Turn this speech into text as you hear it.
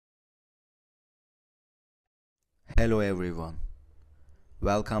Hello everyone,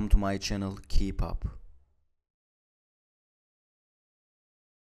 welcome to my channel. Keep up.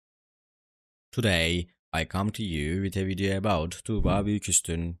 Today, I come to you with a video about Tuba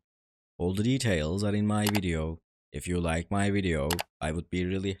Büyüküstün. All the details are in my video. If you like my video, I would be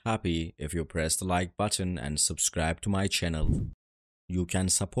really happy if you press the like button and subscribe to my channel. You can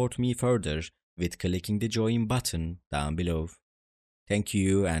support me further with clicking the join button down below. Thank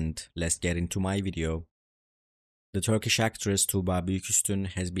you and let's get into my video. The Turkish actress Tuba Büyüküstün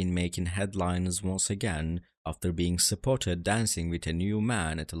has been making headlines once again after being spotted dancing with a new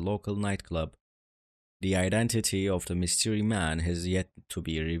man at a local nightclub. The identity of the mystery man has yet to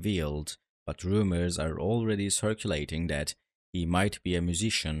be revealed, but rumors are already circulating that he might be a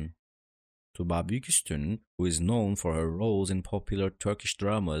musician. Tuba Büyüküstün, who is known for her roles in popular Turkish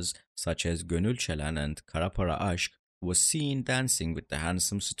dramas such as Gönül Çelen and Kara Para Aşk, was seen dancing with the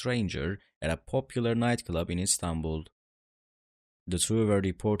handsome stranger at a popular nightclub in Istanbul. The two were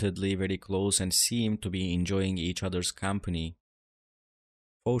reportedly very close and seemed to be enjoying each other's company.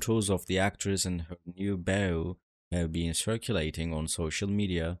 Photos of the actress and her new beau have been circulating on social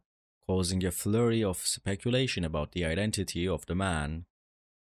media, causing a flurry of speculation about the identity of the man.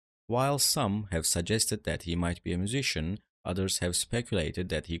 While some have suggested that he might be a musician, others have speculated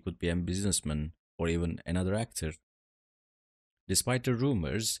that he could be a businessman or even another actor. Despite the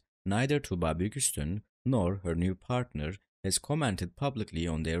rumors, neither Tuba Büyüküstün nor her new partner has commented publicly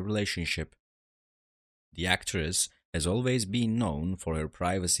on their relationship. The actress has always been known for her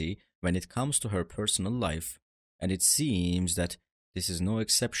privacy when it comes to her personal life, and it seems that this is no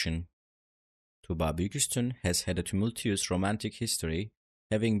exception. Tuba Büyüküstün has had a tumultuous romantic history,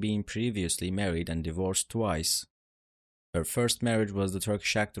 having been previously married and divorced twice. Her first marriage was the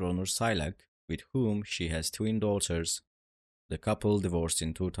Turkish actor Onur Saylak, with whom she has twin daughters. The couple divorced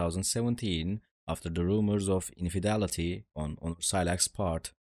in 2017 after the rumors of infidelity on Onur Saylak's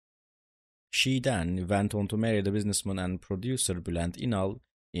part. She then went on to marry the businessman and producer Bülent İnal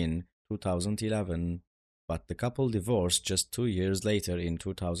in 2011, but the couple divorced just 2 years later in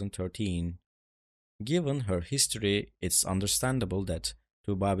 2013. Given her history, it's understandable that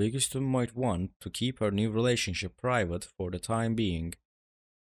Tuba Büyüküstün might want to keep her new relationship private for the time being.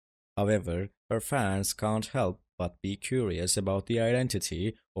 However, her fans can't help but be curious about the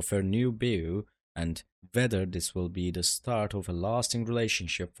identity of her new beau and whether this will be the start of a lasting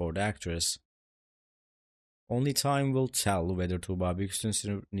relationship for the actress. Only time will tell whether Tuba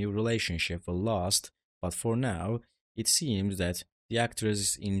Büyüküstün's new relationship will last, but for now, it seems that the actress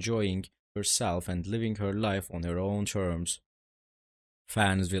is enjoying herself and living her life on her own terms.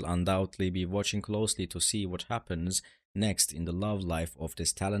 Fans will undoubtedly be watching closely to see what happens next in the love life of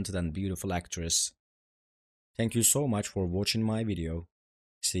this talented and beautiful actress. Thank you so much for watching my video.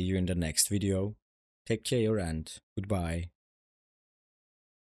 See you in the next video. Take care and goodbye.